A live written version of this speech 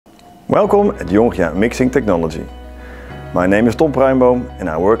Welcome at Jongia Mixing Technology. My name is Tom Pruymboom and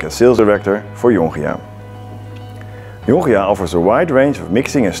I work as Sales Director for Jongia. Jongia offers a wide range of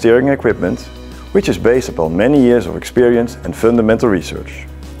mixing and stirring equipment, which is based upon many years of experience and fundamental research.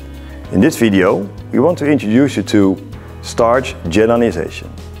 In this video, we want to introduce you to starch gelatinization,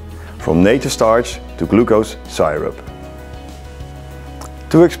 from native starch to glucose syrup.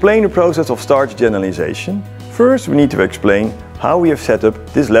 To explain the process of starch gelatinization, first we need to explain how we have set up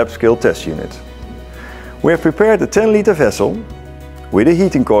this lab scale test unit. We have prepared a 10-liter vessel with a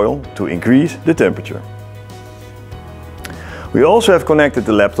heating coil to increase the temperature. We also have connected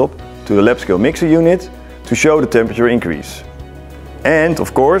the laptop to the lab scale mixer unit to show the temperature increase. And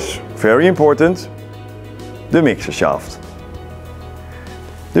of course, very important, the mixer shaft.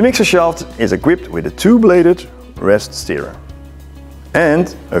 The mixer shaft is equipped with a 2-bladed rest stirrer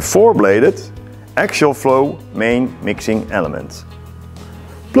and a 4-bladed Axial Flow main mixing element,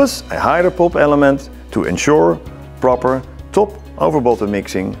 plus a Hydroprop element to ensure proper top over bottom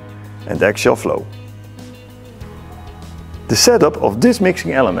mixing and axial flow. The setup of this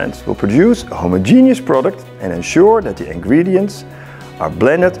mixing element will produce a homogeneous product and ensure that the ingredients are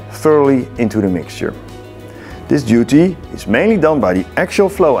blended thoroughly into the mixture. This duty is mainly done by the Axial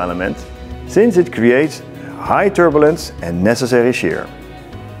Flow element, since it creates high turbulence and necessary shear.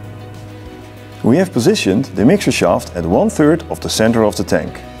 We have positioned the mixer shaft at 1/3 of the center of the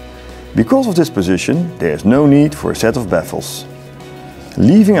tank. Because of this position, there is no need for a set of baffles.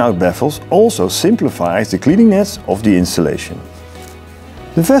 Leaving out baffles also simplifies the cleanliness of the installation.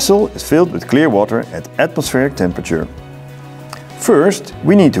 The vessel is filled with clear water at atmospheric temperature. First,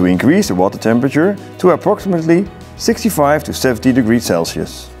 we need to increase the water temperature to approximately 65 to 70 degrees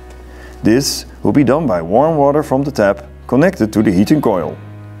Celsius. This will be done by warm water from the tap connected to the heating coil.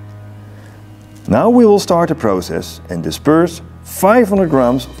 Now we will start the process and disperse 500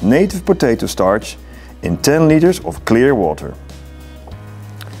 grams of native potato starch in 10 liters of clear water.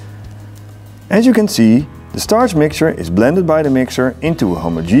 As you can see, the starch mixture is blended by the mixer into a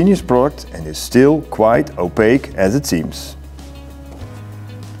homogeneous product and is still quite opaque as it seems.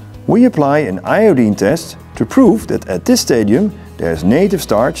 We apply an iodine test to prove that at this stadium there is native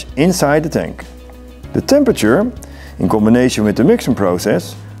starch inside the tank. The temperature, in combination with the mixing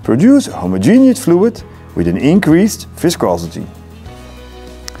process, produce a homogeneous fluid with an increased viscosity.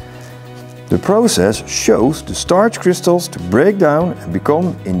 The process shows the starch crystals to break down and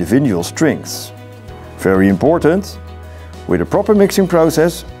become individual strings. Very important, with a proper mixing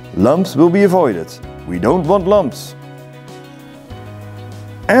process, lumps will be avoided. We don't want lumps.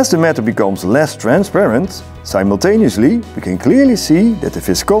 As the matter becomes less transparent, simultaneously we can clearly see that the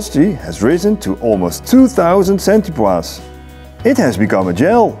viscosity has risen to almost 2000 centipoise. It has become a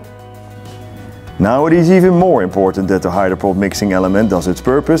gel. Now it is even more important that the Hydroprop mixing element does its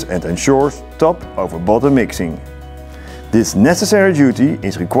purpose and ensures top over bottom mixing. This necessary duty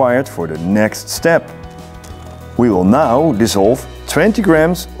is required for the next step. We will now dissolve 20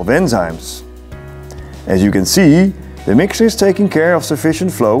 grams of enzymes. As you can see, the mixer is taking care of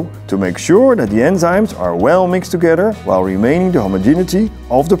sufficient flow to make sure that the enzymes are well mixed together while remaining the homogeneity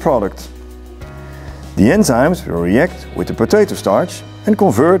of the product. The enzymes will react with the potato starch and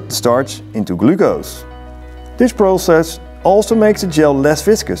convert the starch into glucose. This process also makes the gel less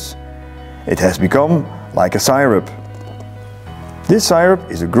viscous. It has become like a syrup. This syrup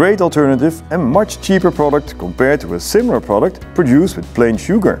is a great alternative and much cheaper product compared to a similar product produced with plain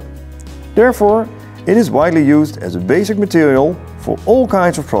sugar. Therefore, it is widely used as a basic material for all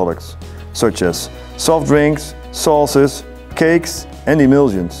kinds of products, such as soft drinks, sauces, cakes and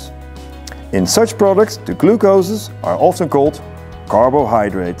emulsions. In such products, the glucoses are often called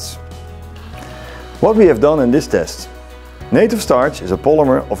carbohydrates. What we have done in this test. Native starch is a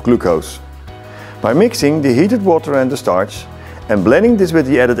polymer of glucose. By mixing the heated water and the starch and blending this with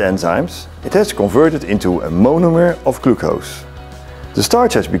the added enzymes, it has converted into a monomer of glucose. The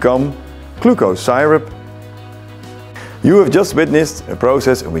starch has become glucose syrup. You have just witnessed a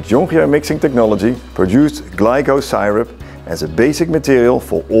process in which Jongia Mixing Technology produced glucose syrup as a basic material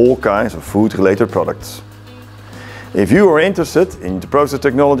for all kinds of food-related products. If you are interested in the process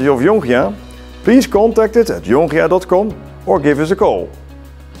technology of Jongia, please contact us at jongia.com or give us a call.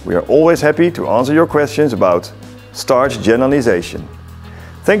 We are always happy to answer your questions about starch gelatinization.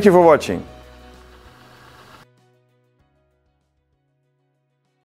 Thank you for watching.